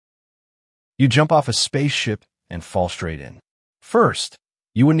You jump off a spaceship and fall straight in. First,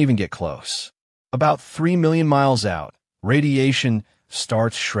 you wouldn't even get close. About 3 million miles out, radiation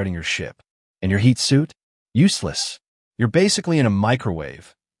starts shredding your ship. And your heat suit? Useless. You're basically in a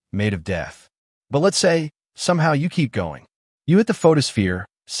microwave, made of death. But let's say, somehow you keep going. You hit the photosphere.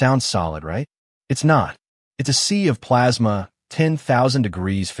 Sounds solid, right? It's not. It's a sea of plasma, 10,000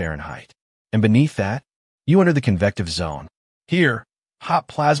 degrees Fahrenheit. And beneath that, you enter the convective zone. Here, hot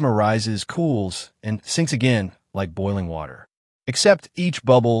plasma rises, cools, and sinks again like boiling water. Except each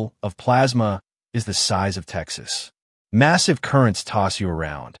bubble of plasma is the size of Texas. Massive currents toss you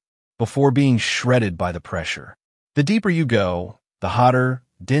around before being shredded by the pressure. The deeper you go, the hotter,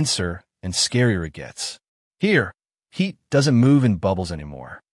 denser, and scarier it gets. Here, heat doesn't move in bubbles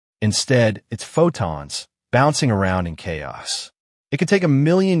anymore. Instead, it's photons bouncing around in chaos. It could take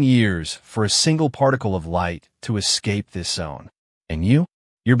 1,000,000 years for a single particle of light to escape this zone. And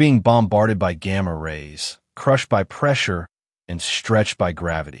you're being bombarded by gamma rays, crushed by pressure, and stretched by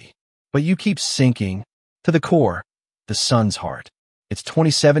gravity. But you keep sinking to the core, the sun's heart. It's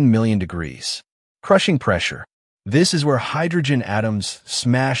 27 million degrees. Crushing pressure. This is where hydrogen atoms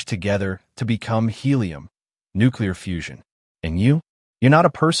smash together to become helium, nuclear fusion. And you're not a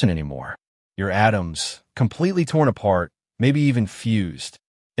person anymore. Your atoms, completely torn apart, maybe even fused.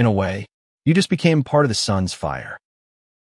 In a way, you just became part of the sun's fire.